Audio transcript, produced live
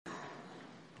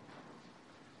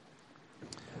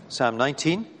Psalm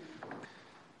 19.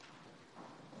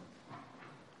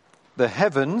 The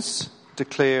heavens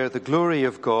declare the glory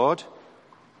of God,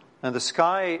 and the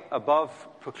sky above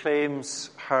proclaims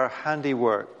her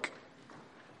handiwork.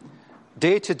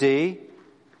 Day to day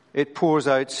it pours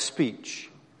out speech,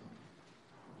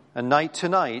 and night to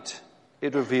night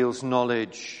it reveals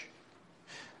knowledge.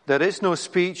 There is no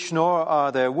speech, nor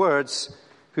are there words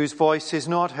whose voice is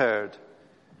not heard.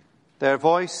 Their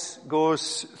voice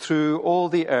goes through all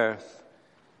the earth,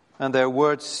 and their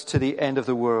words to the end of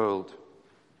the world.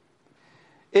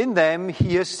 In them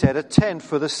he has set a tent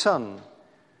for the sun,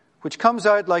 which comes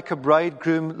out like a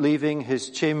bridegroom leaving his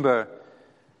chamber,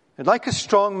 and like a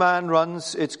strong man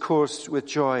runs its course with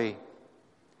joy.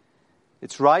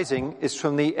 Its rising is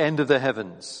from the end of the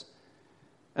heavens,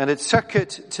 and its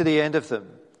circuit to the end of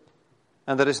them,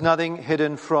 and there is nothing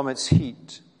hidden from its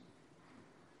heat.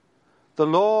 The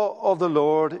law of the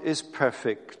Lord is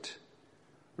perfect,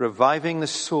 reviving the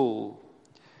soul.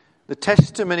 The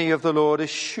testimony of the Lord is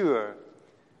sure,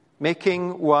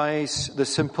 making wise the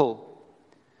simple.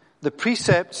 The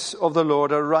precepts of the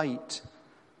Lord are right,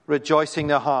 rejoicing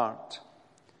the heart.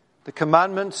 The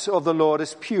commandments of the Lord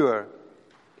is pure,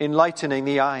 enlightening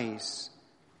the eyes.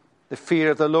 The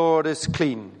fear of the Lord is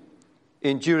clean,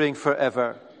 enduring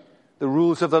forever. The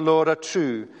rules of the Lord are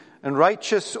true and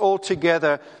righteous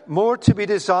altogether. More to be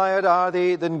desired are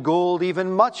they than gold,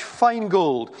 even much fine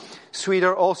gold,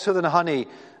 sweeter also than honey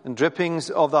and drippings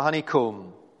of the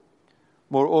honeycomb.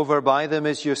 Moreover, by them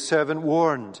is your servant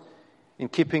warned. In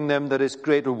keeping them there is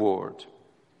great reward.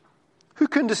 Who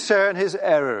can discern his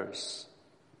errors?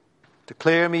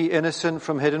 Declare me innocent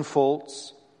from hidden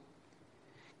faults.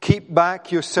 Keep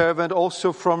back your servant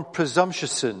also from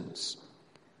presumptuous sins.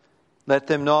 Let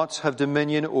them not have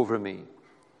dominion over me.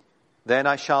 Then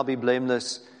I shall be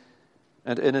blameless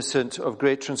and innocent of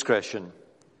great transgression.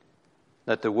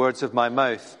 Let the words of my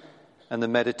mouth and the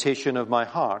meditation of my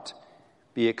heart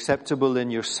be acceptable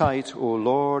in your sight, O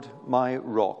Lord, my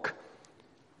rock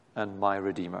and my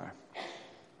Redeemer.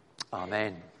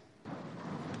 Amen.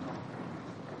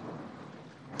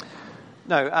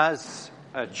 Now, as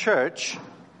a church,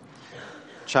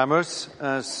 Chalmers,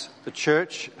 as the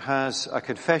church, has a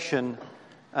confession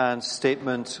and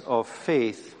statement of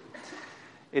faith.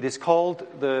 It is called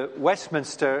the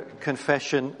Westminster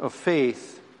Confession of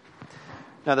Faith.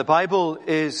 Now, the Bible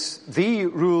is the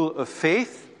rule of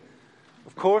faith,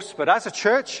 of course, but as a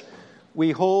church,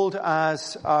 we hold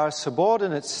as our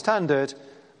subordinate standard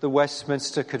the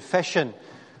Westminster Confession,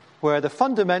 where the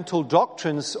fundamental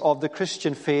doctrines of the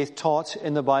Christian faith taught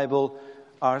in the Bible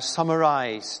are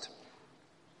summarized.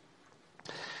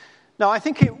 Now, I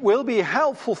think it will be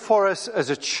helpful for us as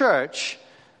a church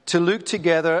to look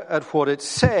together at what it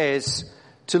says,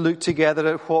 to look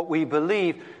together at what we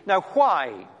believe. Now,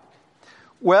 why?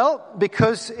 Well,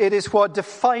 because it is what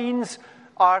defines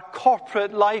our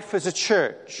corporate life as a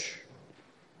church.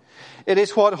 It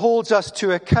is what holds us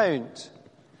to account.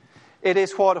 It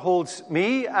is what holds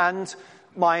me and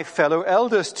my fellow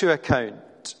elders to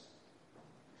account.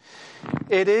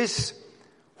 It is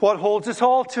what holds us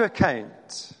all to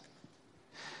account.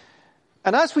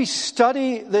 And as we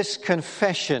study this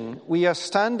confession, we are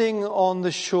standing on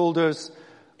the shoulders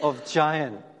of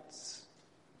giants.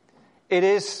 It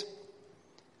is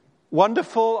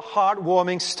wonderful,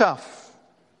 heartwarming stuff.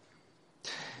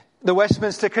 The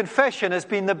Westminster Confession has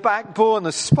been the backbone,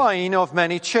 the spine of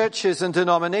many churches and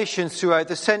denominations throughout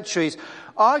the centuries,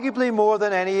 arguably more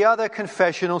than any other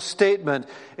confessional statement.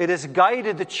 It has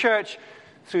guided the church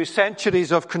through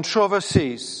centuries of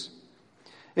controversies.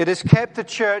 It has kept the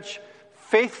church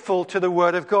faithful to the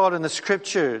Word of God and the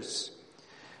Scriptures.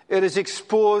 It has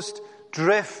exposed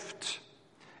drift.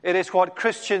 It is what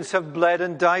Christians have bled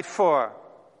and died for.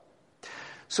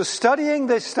 So studying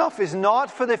this stuff is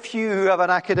not for the few who have an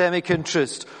academic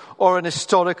interest or an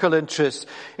historical interest.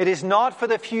 It is not for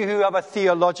the few who have a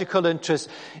theological interest.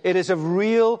 It is of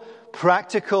real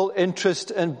practical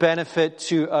interest and benefit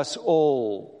to us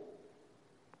all.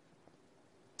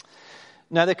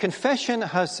 Now, the confession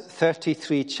has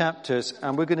 33 chapters,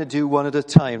 and we're going to do one at a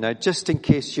time. Now, just in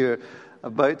case you're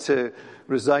about to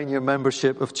resign your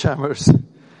membership of Chalmers,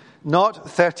 not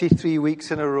 33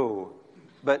 weeks in a row,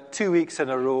 but 2 weeks in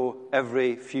a row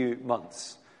every few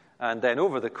months. And then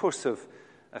over the course of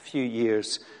a few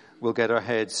years, we'll get our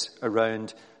heads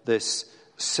around this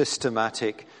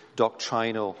systematic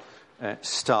doctrinal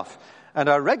stuff. And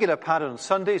our regular pattern on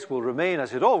Sundays will remain,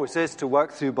 as it always is, to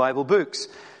work through Bible books,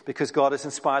 because God has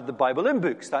inspired the Bible in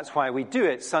books. That's why we do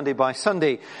it Sunday by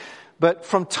Sunday. But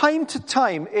from time to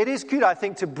time, it is good, I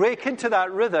think, to break into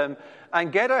that rhythm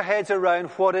and get our heads around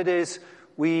what it is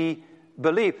we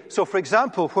believe. So, for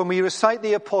example, when we recite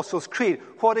the Apostles' Creed,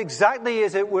 what exactly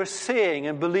is it we're saying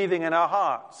and believing in our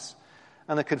hearts?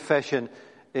 And the confession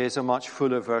is a much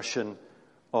fuller version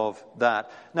of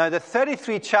that. Now, the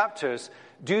 33 chapters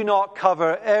do not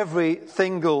cover every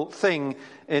single thing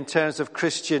in terms of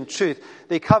Christian truth.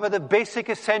 They cover the basic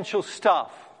essential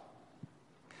stuff.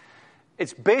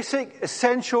 It's basic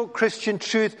essential Christian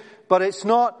truth, but it's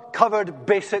not covered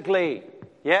basically.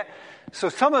 Yeah? So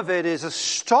some of it is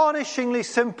astonishingly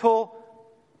simple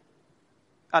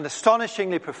and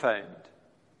astonishingly profound.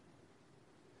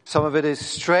 Some of it is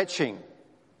stretching.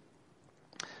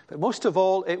 But most of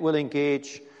all, it will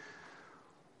engage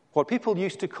what people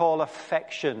used to call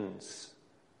affections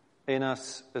in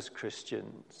us as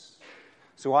Christians.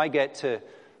 So I get to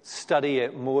study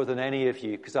it more than any of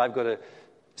you because I've got to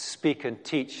speak and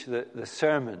teach the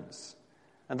sermons.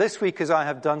 And this week, as I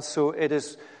have done so, it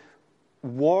has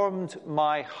warmed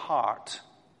my heart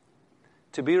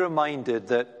to be reminded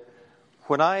that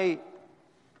when I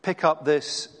pick up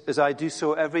this, as I do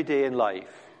so every day in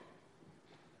life,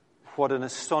 what an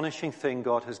astonishing thing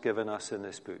God has given us in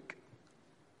this book.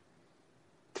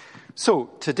 So,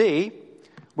 today,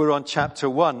 we're on chapter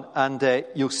 1, and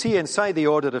you'll see inside the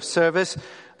order of service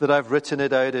that I've written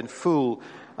it out in full.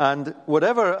 And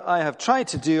whatever I have tried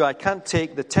to do, I can't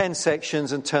take the 10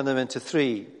 sections and turn them into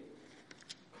 3.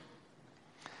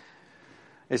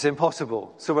 It's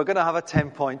impossible. So we're going to have a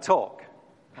 10-point talk,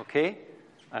 okay?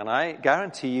 And I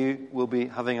guarantee you we'll be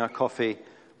having our coffee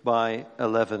by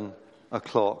 11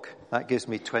 o'clock. That gives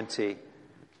me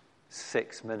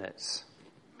 26 minutes.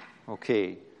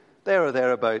 Okay, there or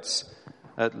thereabouts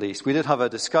at least. We did have a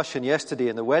discussion yesterday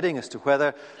in the wedding as to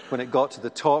whether, when it got to the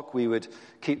talk, we would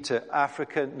keep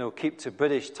to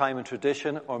British time and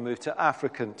tradition or move to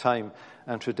African time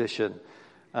and tradition.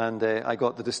 And I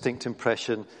got the distinct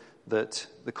impression that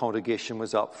the congregation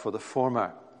was up for the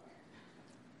former.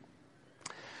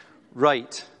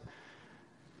 Right.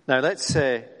 Now let's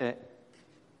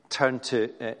turn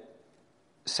to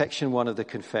section 1 of the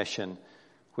confession,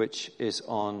 which is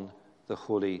on the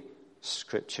Holy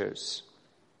Scriptures.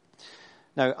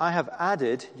 Now, I have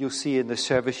added, you'll see in the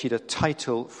service sheet, a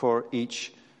title for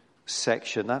each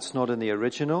section. That's not in the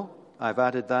original. I've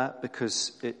added that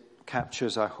because it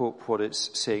captures, I hope, what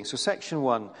it's saying. So section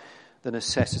 1, the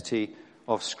necessity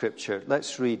of Scripture.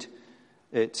 Let's read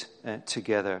it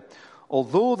together.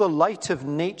 Although the light of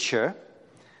nature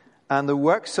and the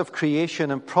works of creation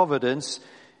and providence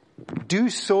do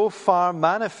so far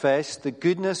manifest the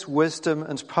goodness, wisdom,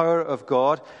 and power of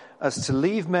God as to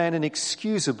leave men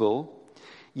inexcusable,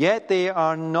 yet they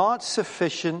are not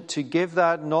sufficient to give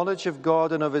that knowledge of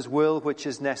God and of his will which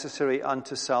is necessary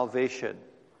unto salvation.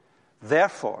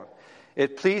 Therefore,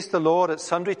 it pleased the Lord at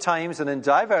sundry times and in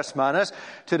divers manners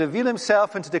to reveal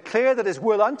himself and to declare that his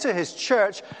will unto his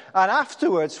church, and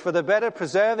afterwards for the better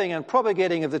preserving and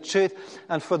propagating of the truth,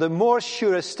 and for the more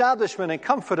sure establishment and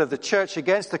comfort of the church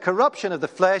against the corruption of the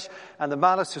flesh and the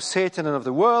malice of Satan and of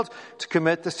the world, to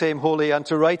commit the same wholly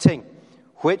unto writing,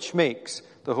 which makes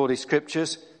the Holy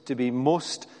Scriptures to be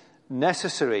most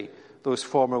necessary, those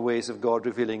former ways of God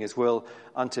revealing his will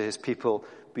unto his people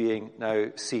being now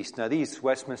ceased. Now, these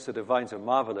Westminster Divines are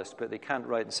marvelous, but they can't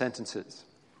write in sentences.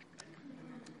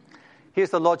 Here's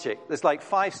the logic. There's like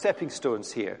 5 stepping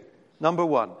stones here. Number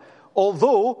 1,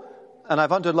 although, and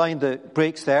I've underlined the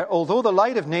breaks there, although the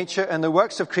light of nature and the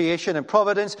works of creation and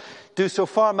providence do so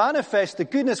far manifest the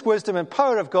goodness, wisdom, and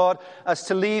power of God as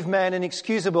to leave men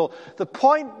inexcusable. The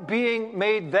point being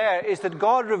made there is that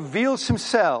God reveals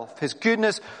himself, his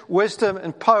goodness, wisdom,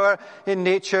 and power in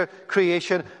nature,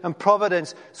 creation, and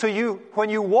providence. So when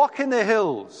you walk in the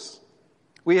hills,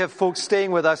 we have folks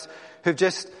staying with us who've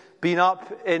just been up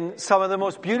in some of the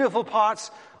most beautiful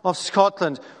parts of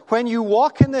Scotland. When you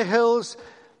walk in the hills,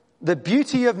 the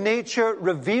beauty of nature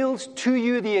reveals to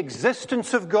you the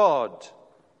existence of God.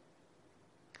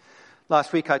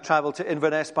 Last week I travelled to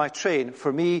Inverness by train.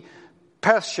 For me,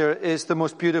 Perthshire is the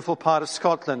most beautiful part of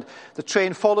Scotland. The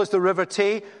train follows the River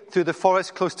Tay through the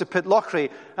forest close to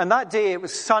Pitlochry. And that day it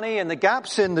was sunny, and the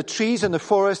gaps in the trees in the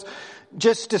forest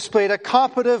just displayed a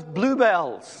carpet of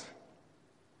bluebells.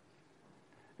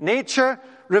 Nature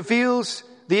reveals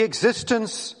the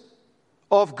existence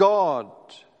of God.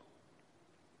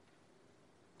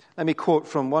 Let me quote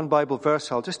from one Bible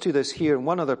verse. I'll just do this here in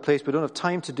one other place. We don't have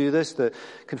time to do this. The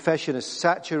confession is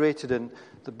saturated in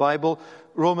the Bible.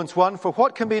 Romans 1, for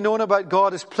what can be known about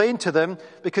God is plain to them,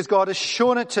 because God has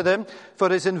shown it to them. For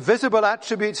his invisible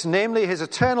attributes, namely his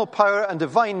eternal power and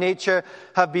divine nature,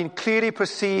 have been clearly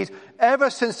perceived ever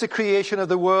since the creation of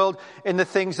the world in the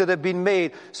things that have been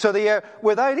made. So they are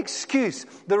without excuse.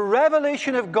 The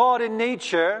revelation of God in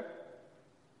nature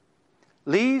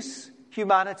leaves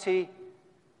humanity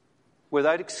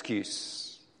without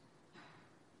excuse.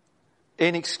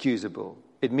 Inexcusable.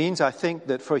 It means, I think,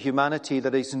 that for humanity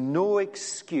there is no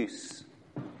excuse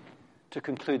to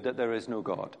conclude that there is no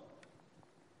God.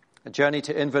 A journey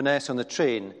to Inverness on the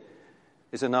train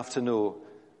is enough to know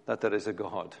that there is a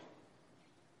God.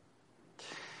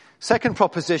 Second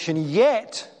proposition,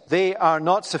 yet they are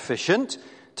not sufficient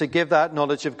to give that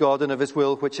knowledge of God and of his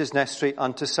will which is necessary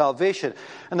unto salvation.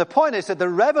 And the point is that the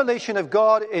revelation of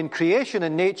God in creation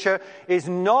and nature is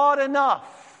not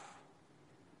enough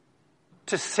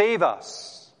to save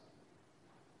us.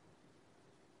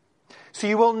 So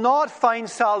you will not find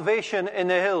salvation in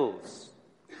the hills.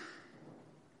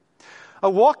 A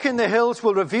walk in the hills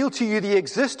will reveal to you the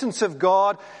existence of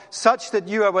God such that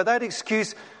you are without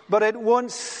excuse, but it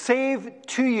won't save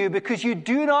to you because you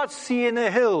do not see in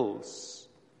the hills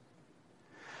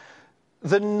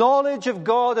the knowledge of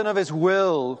God and of his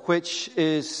will which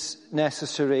is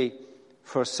necessary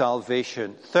for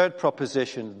salvation. Third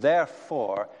proposition,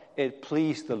 therefore it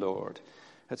pleased the Lord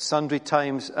at sundry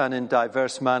times and in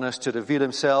diverse manners to reveal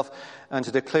himself and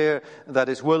to declare that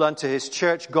his will unto his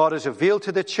church. God has revealed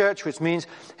to the church, which means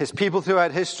his people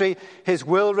throughout history, his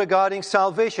will regarding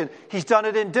salvation. He's done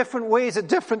it in different ways at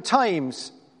different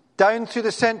times, down through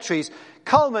the centuries,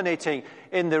 culminating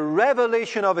in the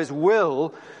revelation of his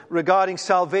will regarding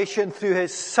salvation through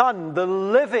his Son, the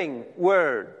living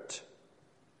Word.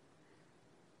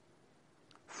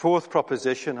 Fourth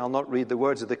proposition, I'll not read the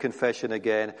words of the confession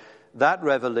again. That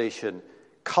revelation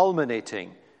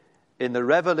culminating in the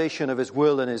revelation of his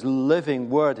will and his living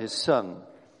Word, his Son,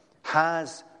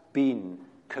 has been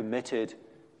committed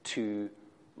to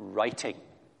writing.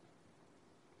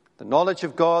 The knowledge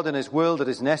of God and his will that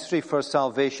is necessary for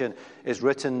salvation is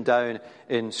written down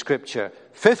in Scripture.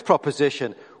 Fifth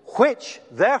proposition, which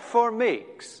therefore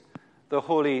makes the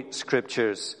Holy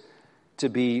Scriptures to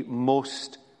be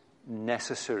most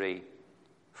necessary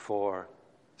for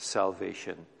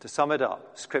salvation. To sum it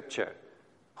up, Scripture,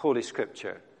 Holy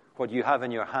Scripture, what you have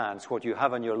in your hands, what you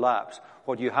have on your laps,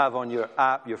 what you have on your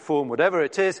app, your phone, whatever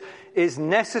it is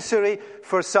necessary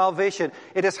for salvation.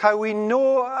 It is how we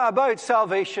know about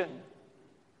salvation.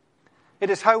 It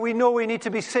is how we know we need to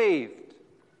be saved.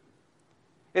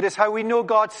 It is how we know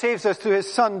God saves us through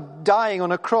his Son dying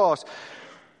on a cross.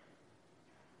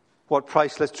 What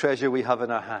priceless treasure we have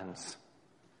in our hands.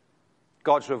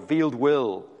 God's revealed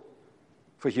will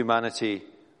for humanity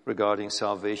regarding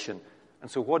salvation. And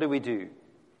so what do?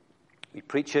 We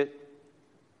preach it,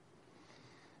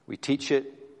 we teach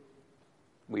it,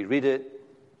 we read it,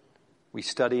 we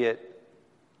study it,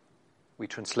 we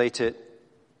translate it,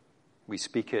 we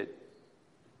speak it,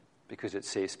 because it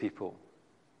saves people.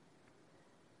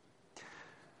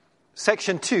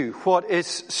 Section 2, what is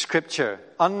Scripture?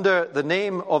 Under the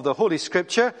name of the Holy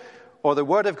Scripture, or the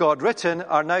Word of God written,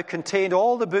 are now contained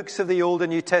all the books of the Old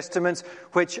and New Testaments,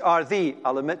 which are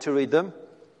I'll omit to read them.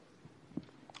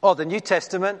 Of the New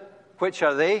Testament, which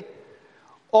are they?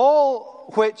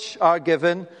 All which are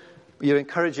given, you're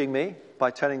encouraging me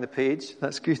by turning the page,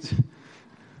 that's good.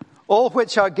 All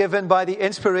which are given by the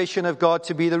inspiration of God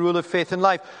to be the rule of faith and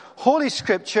life. Holy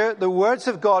Scripture, the words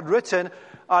of God written,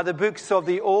 are the books of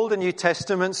the Old and New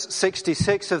Testaments,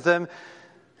 66 of them.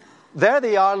 There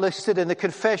they are listed in the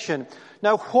confession.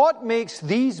 Now, what makes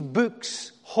these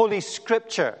books Holy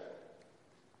Scripture?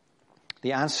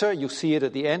 The answer, you'll see it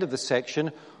at the end of the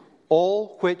section,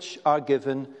 all which are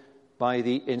given by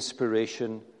the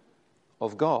inspiration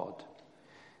of God.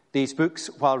 These books,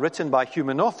 while written by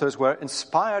human authors, were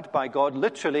inspired by God,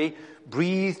 literally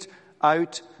breathed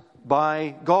out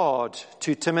by God.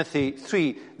 2 Timothy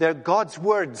 3. They're God's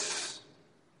words.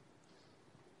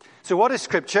 So what is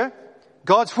Scripture?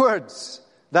 God's words.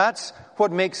 That's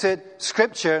what makes it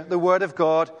Scripture, the Word of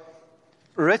God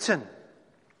written.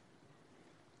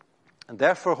 And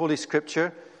therefore, Holy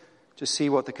Scripture, to see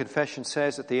what the confession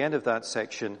says at the end of that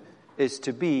section, is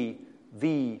to be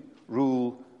the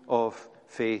rule of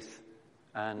faith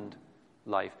and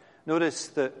life. Notice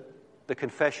that the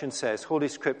confession says Holy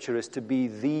Scripture is to be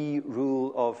the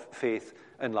rule of faith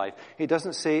and life. It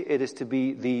doesn't say it is to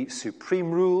be the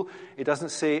supreme rule. It doesn't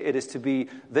say it is to be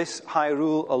this high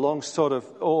rule along sort of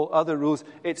all other rules.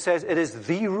 It says it is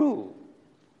the rule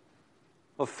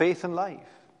of faith and life.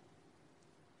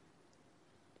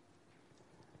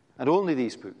 And only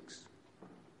these books,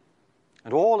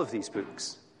 and all of these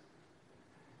books,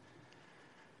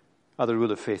 are the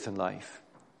rule of faith and life.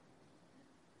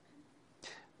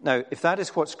 Now, if that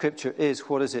is what Scripture is,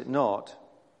 what is it not?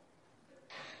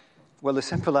 Well, the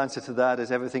simple answer to that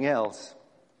is everything else.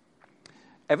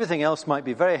 Everything else might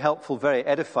be very helpful, very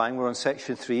edifying. We're on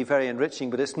section 3, very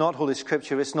enriching, but it's not Holy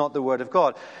Scripture, it's not the Word of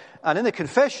God. And in the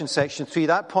confession, section 3,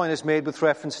 that point is made with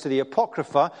reference to the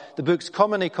Apocrypha, the books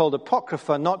commonly called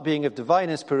Apocrypha, not being of divine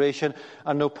inspiration,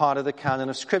 are no part of the canon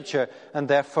of Scripture, and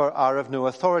therefore are of no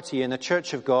authority in the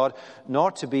Church of God,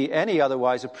 nor to be any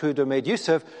otherwise approved or made use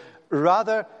of,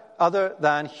 rather other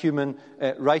than human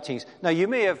writings. Now, you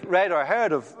may have read or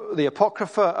heard of the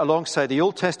Apocrypha alongside the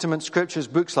Old Testament Scriptures,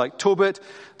 books like Tobit,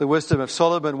 the Wisdom of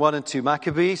Solomon, 1 and 2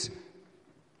 Maccabees.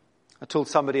 I told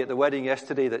somebody at the wedding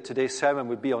yesterday that today's sermon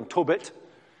would be on Tobit,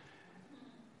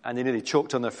 and they nearly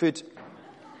choked on their food.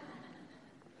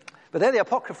 But they're the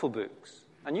apocryphal books,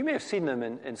 and you may have seen them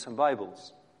in some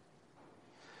Bibles.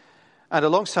 And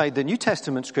alongside the New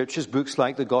Testament Scriptures, books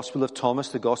like the Gospel of Thomas,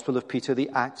 the Gospel of Peter, the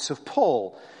Acts of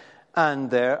Paul.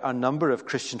 And there are a number of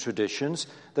Christian traditions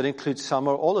that include some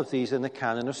or all of these in the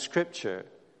canon of Scripture.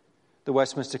 The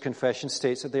Westminster Confession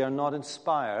states that they are not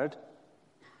inspired.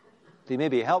 They may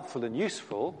be helpful and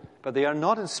useful, but they are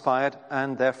not inspired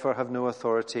and therefore have no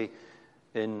authority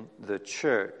in the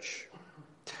church.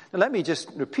 Now, let me just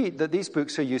repeat that these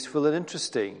books are useful and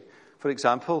interesting. For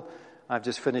example, I've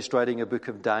just finished writing a book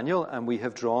of Daniel, and we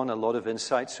have drawn a lot of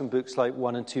insights from books like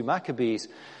 1 and 2 Maccabees.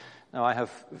 Now, I have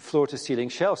floor-to-ceiling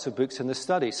shelves of books in the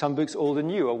study. Some books, old and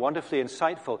new, are wonderfully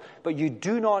insightful, but you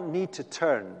do not need to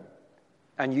turn,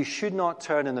 and you should not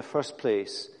turn in the first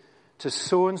place, to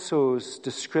so-and-so's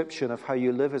description of how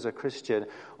you live as a Christian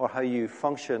or how you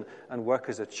function and work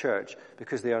as a church,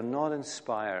 because they are not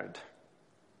inspired.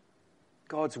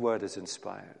 God's word is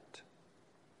inspired.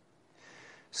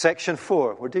 Section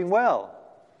 4, we're doing well.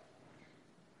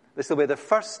 This will be the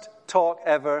first talk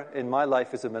ever in my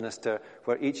life as a minister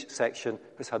where each section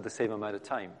has had the same amount of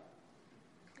time.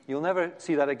 You'll never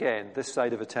see that again this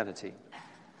side of eternity.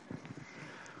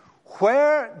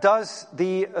 Where does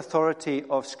the authority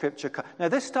of Scripture come? Now,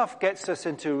 this stuff gets us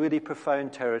into really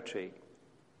profound territory.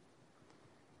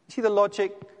 You see the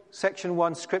logic? Section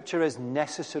 1, Scripture is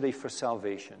necessary for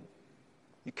salvation.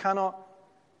 You cannot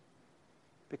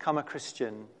become a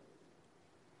Christian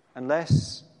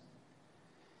unless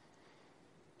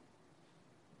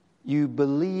you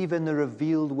believe in the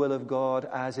revealed will of God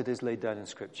as it is laid down in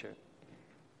Scripture.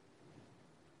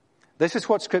 This is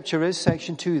what Scripture is,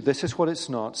 section 2. This is what it's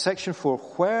not. Section 4,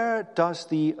 where does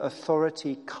the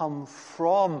authority come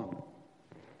from?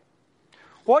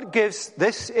 What gives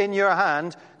this in your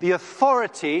hand the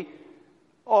authority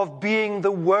of being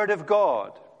the Word of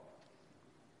God?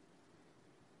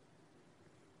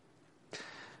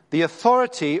 The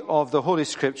authority of the Holy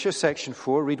Scripture, section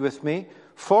 4, read with me,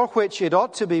 for which it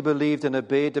ought to be believed and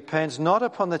obeyed, depends not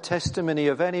upon the testimony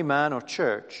of any man or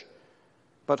church,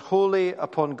 but wholly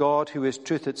upon God, who is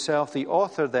truth itself, the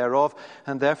author thereof,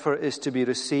 and therefore is to be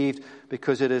received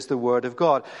because it is the Word of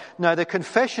God. Now, the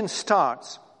confession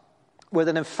starts with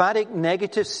an emphatic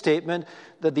negative statement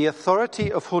that the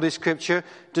authority of Holy Scripture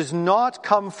does not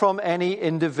come from any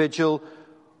individual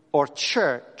or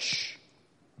church.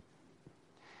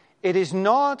 It is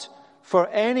not for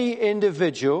any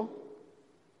individual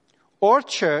or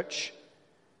church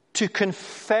to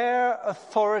confer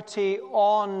authority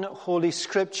on Holy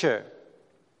Scripture.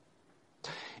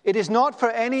 It is not for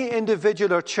any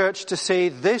individual or church to say,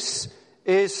 this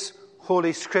is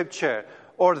Holy Scripture,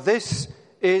 or this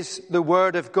is the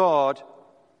Word of God.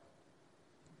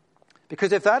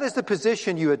 Because if that is the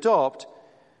position you adopt,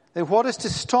 then what is to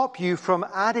stop you from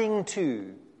adding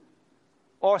to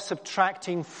or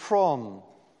subtracting from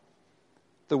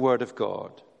the Word of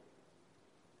God?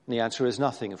 And the answer is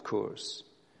nothing, of course.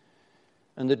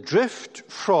 And the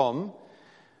drift from,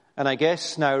 and I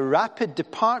guess now rapid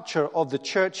departure of the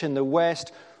church in the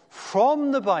West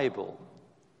from the Bible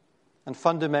and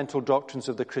fundamental doctrines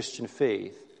of the Christian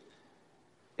faith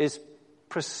is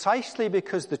precisely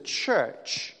because the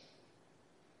church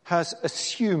has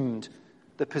assumed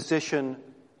the position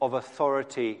of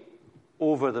authority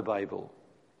over the Bible.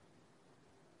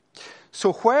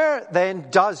 So where then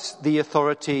does the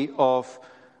authority of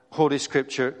Holy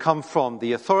Scripture come from?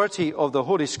 The authority of the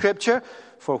Holy Scripture,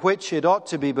 for which it ought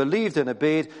to be believed and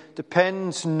obeyed,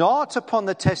 depends not upon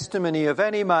the testimony of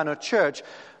any man or church,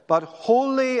 but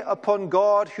wholly upon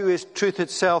God, who is truth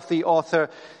itself, the author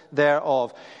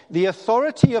thereof. The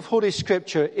authority of Holy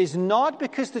Scripture is not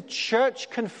because the church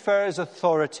confers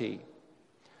authority.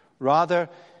 Rather,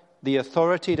 the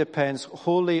authority depends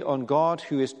wholly on God,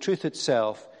 who is truth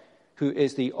itself, who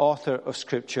is the author of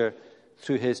Scripture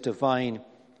through his divine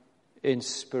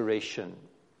inspiration.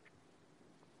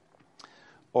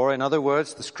 Or in other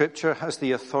words, the Scripture has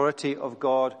the authority of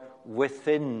God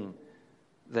within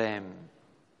them.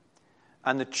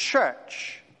 And the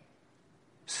church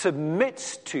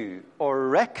submits to or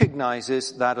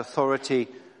recognizes that authority,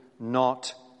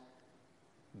 not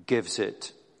gives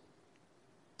it.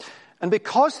 And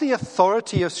because the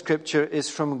authority of Scripture is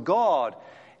from God,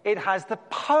 it has the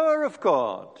power of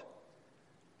God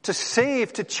to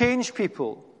save, to change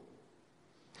people.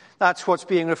 That's what's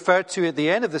being referred to at the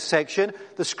end of the section.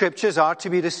 The Scriptures are to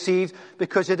be received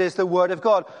because it is the Word of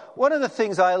God. One of the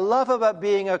things I love about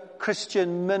being a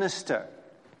Christian minister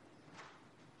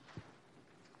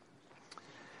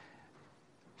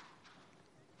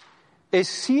is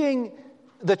seeing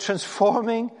the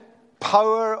transforming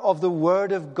power of the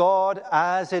Word of God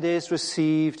as it is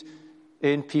received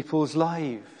in people's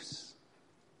lives.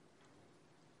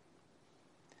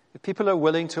 If people are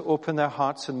willing to open their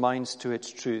hearts and minds to its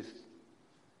truth,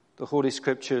 the Holy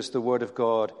Scriptures, the Word of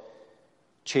God,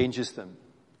 changes them.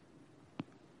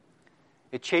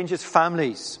 It changes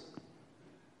families.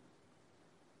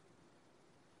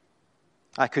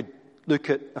 I could look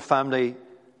at a family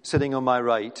sitting on my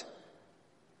right,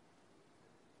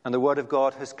 and the Word of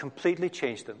God has completely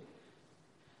changed them.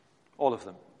 All of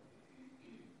them.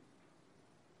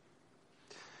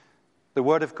 The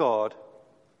Word of God,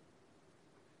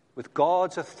 with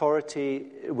God's authority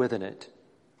within it,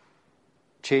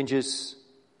 changes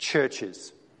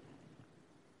churches.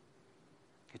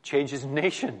 It changes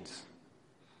nations.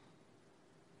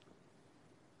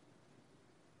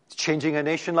 It's changing a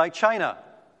nation like China.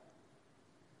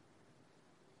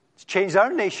 It's changed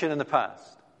our nation in the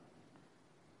past.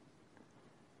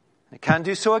 It can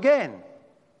do so again.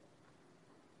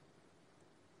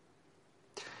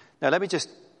 Now, let me just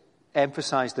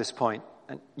emphasize this point,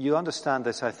 and you understand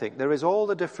this, I think. There is all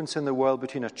the difference in the world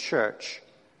between a church,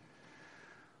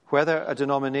 whether a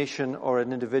denomination or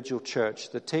an individual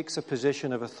church, that takes a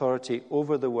position of authority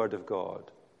over the Word of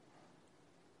God,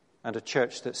 and a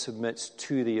church that submits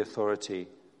to the authority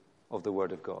of the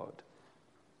Word of God.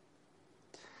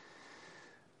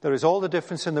 There is all the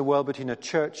difference in the world between a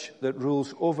church that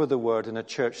rules over the Word and a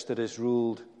church that is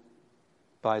ruled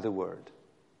by the Word.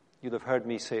 You'll have heard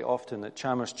me say often that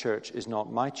Chalmers Church is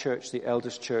not my church, the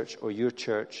elders' church, or your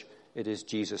church. It is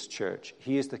Jesus' church.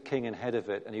 He is the king and head of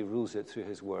it, and he rules it through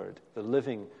his Word. The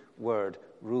living Word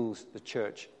rules the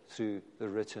church through the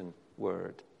written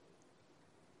Word.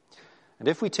 And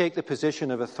if we take the position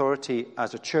of authority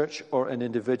as a church or an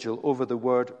individual over the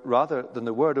Word rather than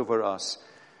the Word over us,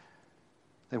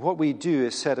 then what we do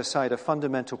is set aside a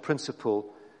fundamental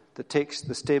principle that takes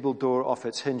the stable door off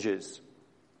its hinges,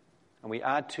 and we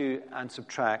add to and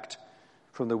subtract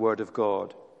from the Word of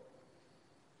God.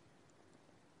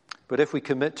 But if we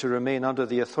commit to remain under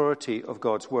the authority of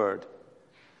God's Word,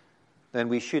 then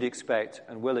we should expect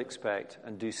and will expect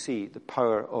and do see the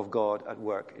power of God at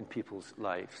work in people's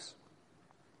lives.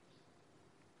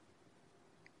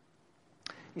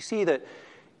 You see that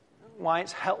why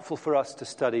it's helpful for us to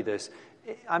study this.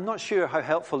 I'm not sure how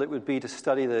helpful it would be to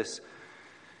study this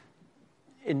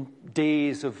in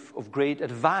days of great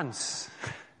advance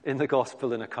in the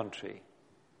gospel in a country.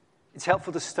 It's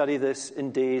helpful to study this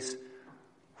in days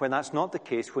when that's not the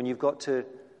case, when you've got to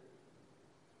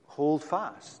hold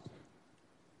fast.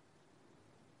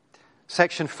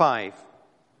 Section 5.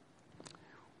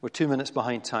 We're 2 minutes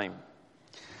behind time.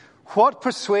 What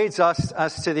persuades us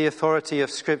as to the authority of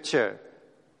Scripture?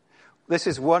 This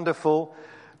is wonderful.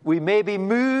 We may be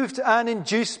moved and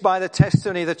induced by the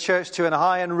testimony of the church to an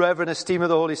high and reverent esteem of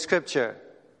the Holy Scripture.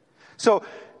 So,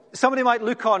 somebody might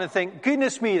look on and think,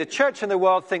 goodness me, the church in the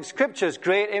world thinks Scripture is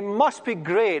great. It must be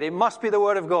great. It must be the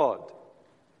Word of God.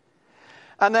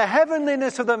 And the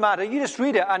heavenliness of the matter, you just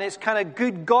read it and it's kind of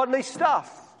good, godly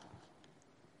stuff.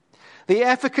 The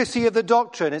efficacy of the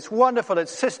doctrine, it's wonderful,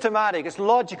 it's systematic, it's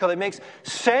logical, it makes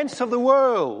sense of the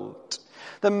world.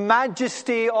 The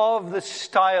majesty of the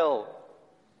style.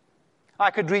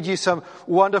 I could read you some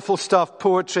wonderful stuff,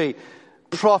 poetry,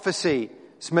 prophecy.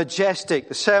 It's majestic.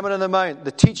 The Sermon on the Mount,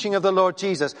 the teaching of the Lord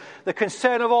Jesus, the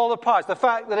concern of all the parts, the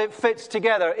fact that it fits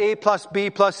together, A plus B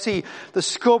plus C, the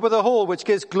scope of the whole, which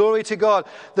gives glory to God,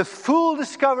 the full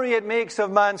discovery it makes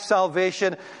of man's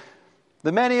salvation,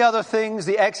 the many other things,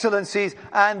 the excellencies,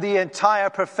 and the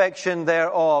entire perfection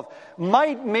thereof,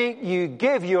 might make you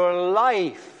give your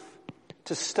life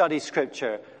to study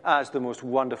Scripture as the most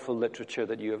wonderful literature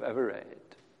that you have ever read.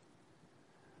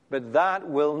 But that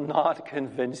will not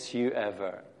convince you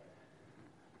ever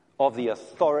of the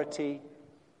authority.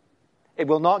 It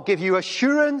will not give you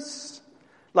assurance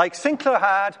like Sinclair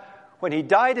had when he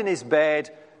died in his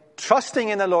bed, trusting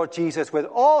in the Lord Jesus with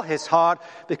all his heart,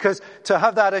 because to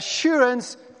have that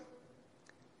assurance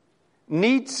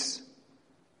needs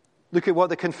Look at what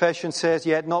the confession says.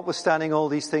 Yet, notwithstanding all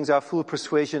these things, our full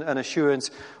persuasion and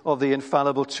assurance of the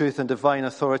infallible truth and divine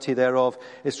authority thereof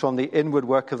is from the inward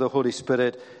work of the Holy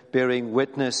Spirit, bearing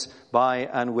witness by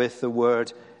and with the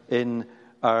word in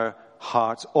our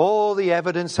hearts. All the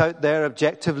evidence out there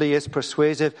objectively is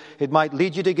persuasive. It might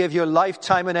lead you to give your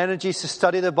lifetime and energies to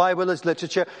study the Bible as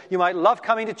literature. You might love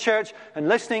coming to church and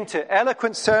listening to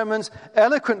eloquent sermons,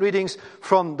 eloquent readings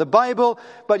from the Bible,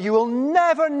 but you will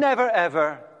never, never,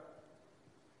 ever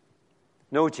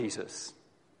know Jesus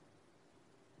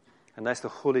unless the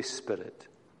Holy Spirit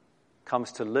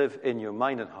comes to live in your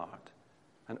mind and heart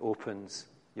and opens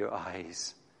your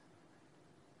eyes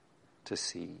to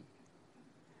see.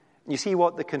 You see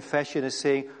what the confession is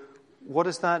saying? What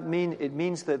does that mean? It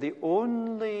means that the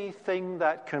only thing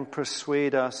that can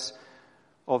persuade us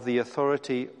of the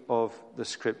authority of the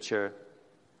Scripture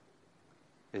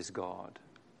is God.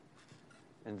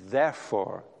 And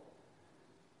therefore,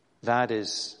 that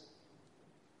is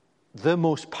the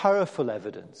most powerful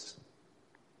evidence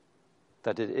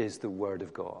that it is the Word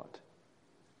of God.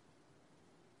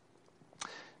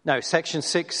 Now, section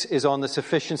 6 is on the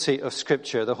sufficiency of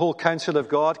Scripture, the whole counsel of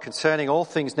God concerning all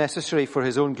things necessary for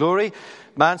his own glory.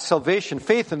 Man's salvation,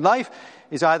 faith, and life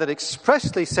is either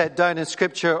expressly set down in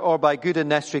Scripture or by good and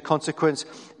necessary consequence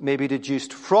may be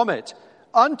deduced from it,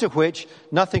 unto which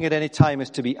nothing at any time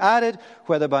is to be added,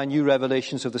 whether by new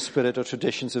revelations of the Spirit or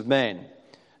traditions of men.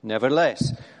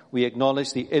 Nevertheless, we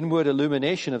acknowledge the inward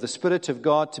illumination of the Spirit of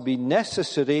God to be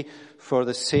necessary for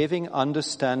the saving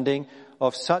understanding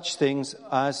of such things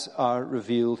as are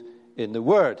revealed in the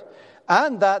Word,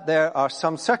 and that there are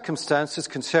some circumstances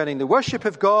concerning the worship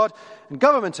of God and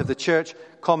government of the church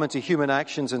common to human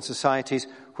actions and societies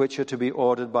which are to be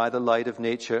ordered by the light of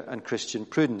nature and Christian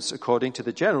prudence, according to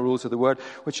the general rules of the Word,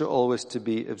 which are always to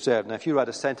be observed. Now, if you write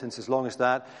a sentence as long as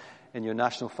that in your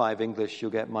National 5 English,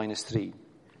 you'll get -3.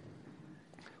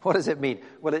 What does it mean?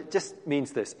 Well, it just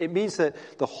means this. It means that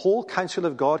the whole counsel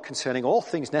of God concerning all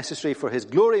things necessary for his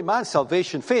glory, man's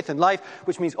salvation, faith, and life,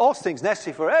 which means all things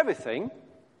necessary for everything,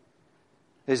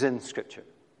 is in Scripture.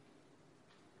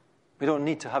 We don't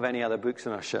need to have any other books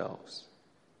on our shelves.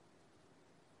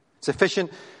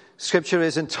 Sufficient. Scripture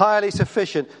is entirely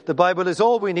sufficient. The Bible is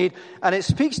all we need, and it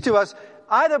speaks to us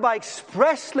either by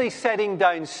expressly setting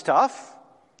down stuff,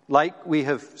 like we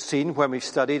have seen when we've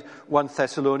studied 1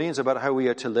 Thessalonians about how we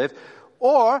are to live,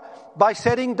 or by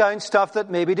setting down stuff that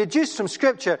may be deduced from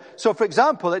Scripture. So, for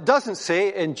example, it doesn't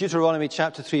say in Deuteronomy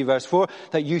chapter 3, verse 4,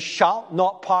 that you shall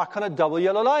not park on a double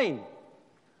yellow line.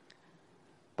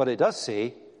 But it does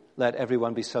say, let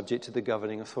everyone be subject to the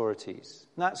governing authorities.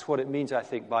 And that's what it means, I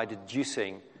think, by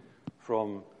deducing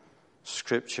from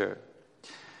Scripture.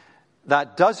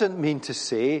 That doesn't mean to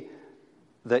say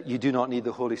that you do not need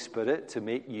the Holy Spirit to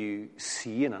make you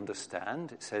see and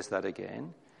understand. It says that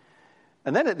again.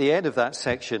 And then at the end of that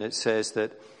section, it says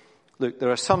that, look, there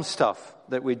are some stuff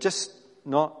that we're just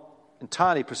not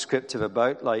entirely prescriptive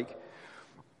about, like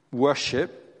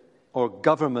worship or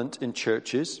government in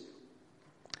churches.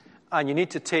 And you need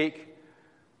to take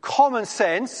common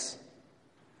sense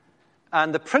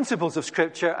and the principles of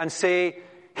Scripture and say,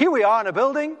 here we are in a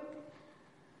building.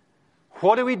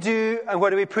 What do we do and where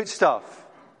do we put stuff?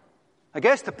 I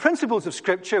guess the principles of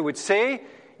Scripture would say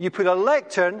you put a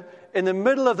lectern in the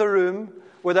middle of the room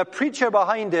with a preacher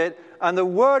behind it, and the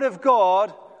Word of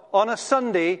God on a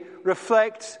Sunday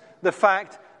reflects the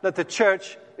fact that the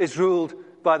church is ruled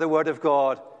by the Word of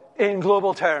God in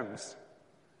global terms.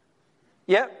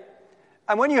 Yep.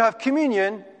 And when you have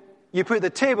communion, you put the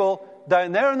table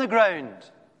down there on the ground.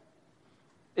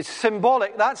 It's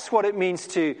symbolic. That's what it means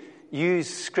to use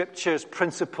Scripture's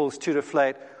principles to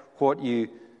reflect what you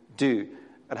do.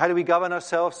 And how do we govern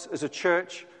ourselves as a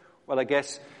church? Well, I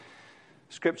guess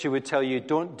Scripture would tell you,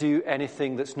 don't do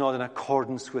anything that's not in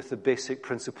accordance with the basic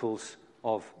principles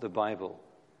of the Bible.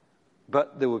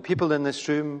 But there were people in this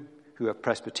room who have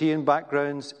Presbyterian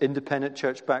backgrounds, independent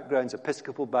church backgrounds,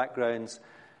 Episcopal backgrounds,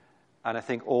 and I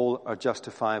think all are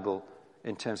justifiable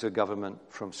in terms of government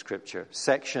from Scripture.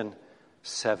 Section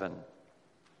 7.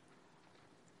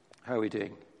 How are we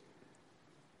doing?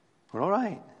 We're all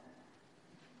right.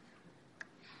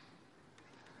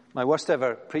 My worst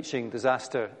ever preaching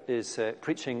disaster is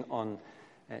preaching on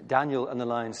Daniel and the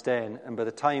lion's den, and by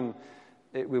the time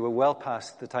we were well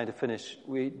past the time to finish,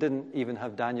 we didn't even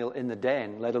have Daniel in the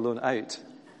den, let alone out.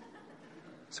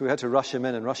 So we had to rush him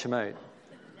in and rush him out.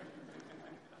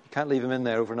 You can't leave him in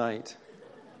there overnight.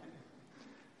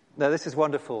 Now, this is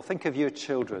wonderful. Think of your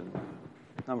children.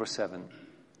 Number 7.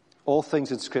 All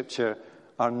things in Scripture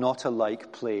are not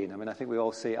alike plain. I mean, I think we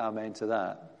all say amen to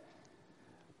that.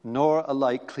 Nor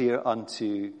alike clear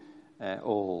unto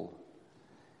all.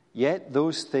 Yet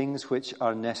those things which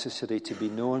are necessary to be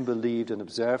known, believed, and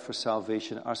observed for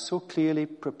salvation are so clearly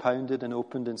propounded and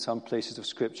opened in some places of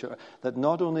Scripture that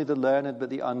not only the learned but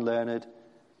the unlearned,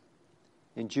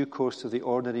 in due course of the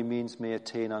ordinary means, may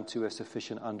attain unto a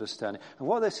sufficient understanding. And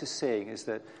what this is saying is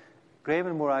that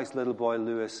Graham Moragh's little boy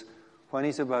Lewis, when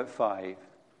he's about 5,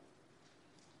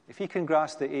 if he can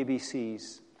grasp the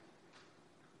ABCs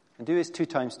and do his 2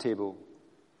 times table,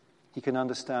 he can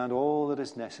understand all that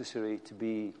is necessary to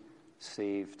be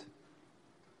saved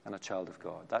and a child of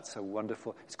God. That's a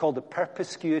wonderful... It's called the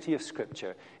perspicuity of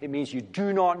Scripture. It means you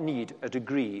do not need a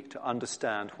degree to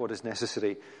understand what is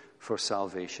necessary for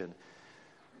salvation.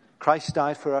 Christ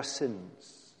died for our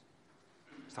sins.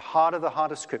 It's the heart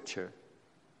of Scripture.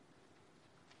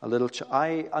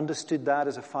 I understood that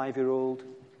as a 5-year-old,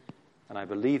 and I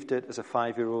believed it as a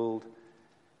 5-year-old,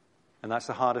 and that's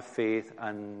the heart of faith,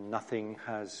 and nothing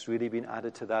has really been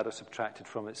added to that or subtracted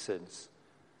from it since.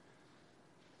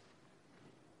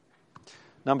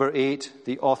 Number 8,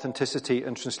 the authenticity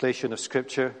and translation of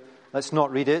Scripture. Let's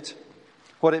not read it.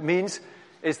 What it means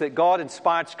is that God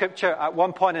inspired Scripture at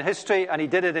one point in history, and he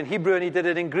did it in Hebrew and he did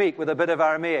it in Greek with a bit of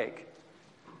Aramaic.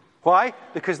 Why?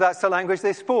 Because that's the language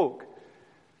they spoke.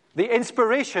 The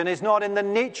inspiration is not in the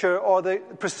nature or the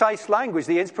precise language.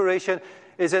 The inspiration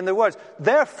is in the words.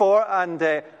 Therefore, and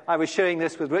I was sharing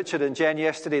this with Richard and Jen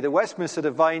yesterday, the Westminster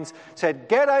Divines said,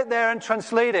 get out there and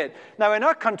translate it. Now, in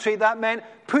our country, that meant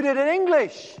put it in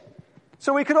English.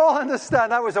 So we could all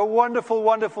understand that was a wonderful,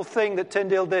 wonderful thing that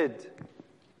Tyndale did.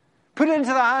 Put it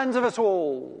into the hands of us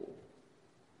all.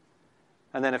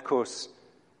 And then, of course,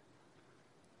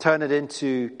 turn it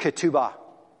into Ketuba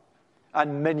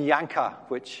and Minyanka,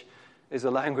 which is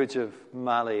the language of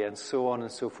Mali, and so on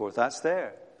and so forth. That's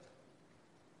there.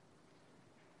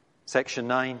 Section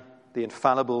 9, the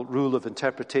infallible rule of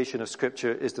interpretation of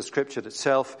Scripture is the Scripture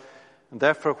itself. And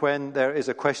therefore, when there is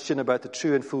a question about the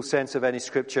true and full sense of any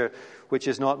Scripture, which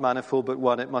is not manifold but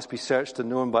one, it must be searched and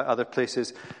known by other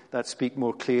places that speak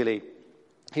more clearly.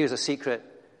 Here's a secret.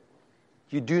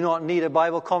 You do not need a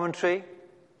Bible commentary.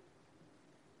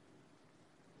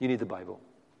 You need the Bible.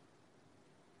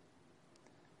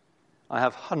 I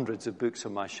have hundreds of books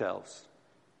on my shelves.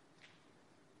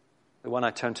 The one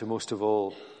I turn to most of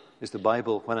all is the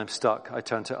Bible. When I'm stuck, I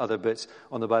turn to other bits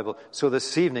on the Bible. So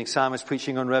this evening, Sam is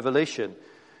preaching on Revelation.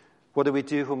 What did we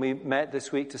do when we met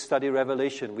this week to study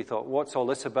Revelation? We thought, what's all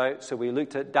this about? So we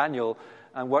looked at Daniel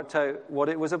and worked out what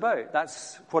it was about.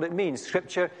 That's what it means.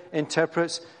 Scripture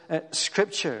interprets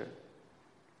Scripture.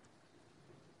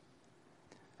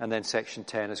 And then section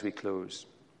 10 as we close.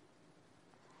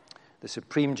 The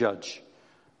supreme judge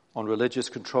on religious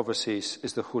controversies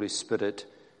is the Holy Spirit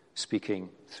speaking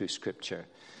through Scripture.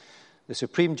 The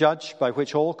supreme judge by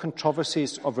which all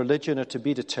controversies of religion are to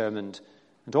be determined,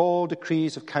 and all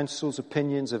decrees of councils,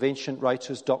 opinions of ancient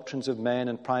writers, doctrines of men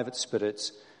and private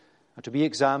spirits are to be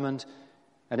examined,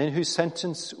 and in whose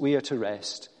sentence we are to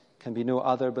rest, can be no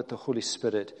other but the Holy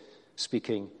Spirit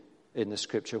speaking in the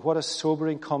Scripture. What a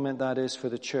sobering comment that is for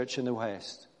the church in the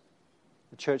West,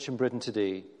 the church in Britain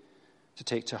today, to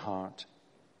take to heart.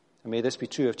 And may this be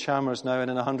true of Chalmers now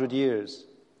and in 100 years,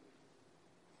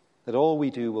 that all we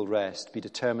do will rest, be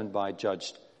determined by,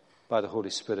 judged by the Holy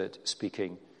Spirit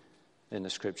speaking in the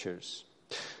Scriptures.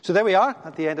 So there we are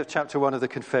at the end of chapter 1 of the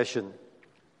Confession.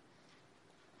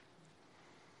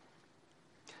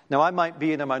 Now, I might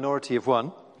be in a minority of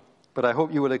one, but I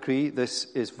hope you will agree this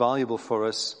is valuable for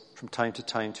us from time to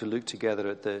time to look together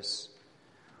at this.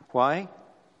 Why?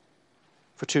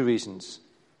 For 2 reasons.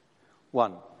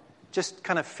 1, just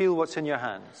kind of feel what's in your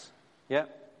hands. Yeah?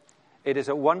 It is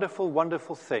a wonderful,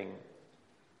 wonderful thing.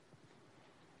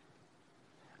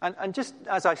 And just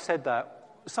as I said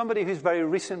that, somebody who's very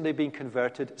recently been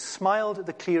converted smiled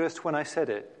the clearest when I said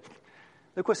it.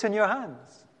 Look what's in your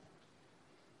hands.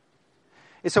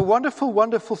 It's a wonderful,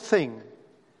 wonderful thing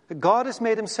that God has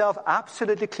made himself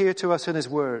absolutely clear to us in his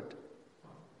word.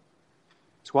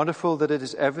 It's wonderful that it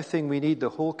is everything we need, the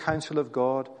whole counsel of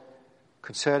God,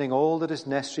 concerning all that is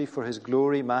necessary for his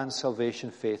glory, man's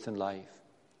salvation, faith, and life.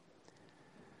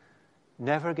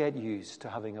 Never get used to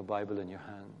having a Bible in your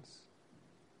hands.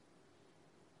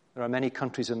 There are many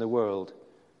countries in the world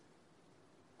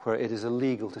where it is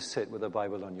illegal to sit with a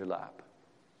Bible on your lap.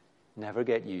 Never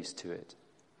get used to it.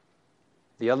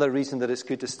 The other reason that it's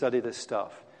good to study this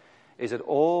stuff is that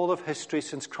all of history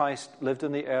since Christ lived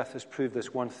on the earth has proved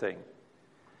this one thing,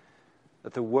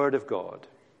 that the Word of God,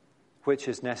 which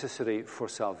is necessary for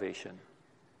salvation,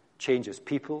 changes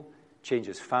people,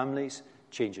 changes families,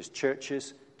 changes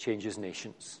churches, changes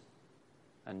nations.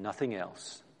 And nothing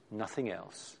else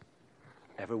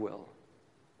ever will.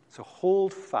 So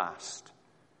hold fast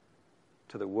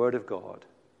to the Word of God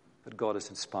that God has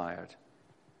inspired.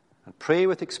 And pray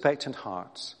with expectant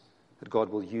hearts that God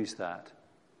will use that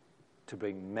to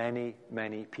bring many,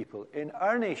 many people in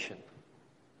our nation,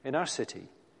 in our city,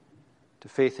 to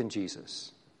faith in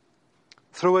Jesus.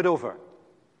 Throw it over.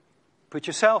 Put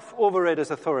yourself over it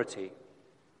as authority.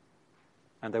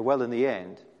 And there will, in the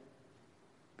end,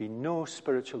 be no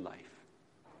spiritual life.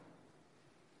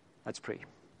 Let's pray.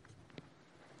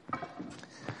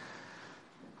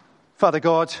 Father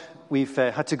God, we've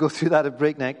had to go through that at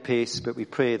breakneck pace, but we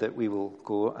pray that we will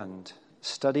go and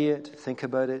study it, think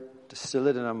about it, distill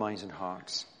it in our minds and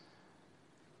hearts,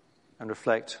 and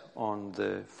reflect on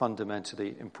the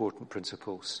fundamentally important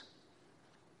principles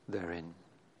therein.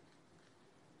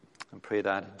 And pray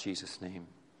that in Jesus' name.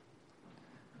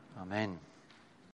 Amen.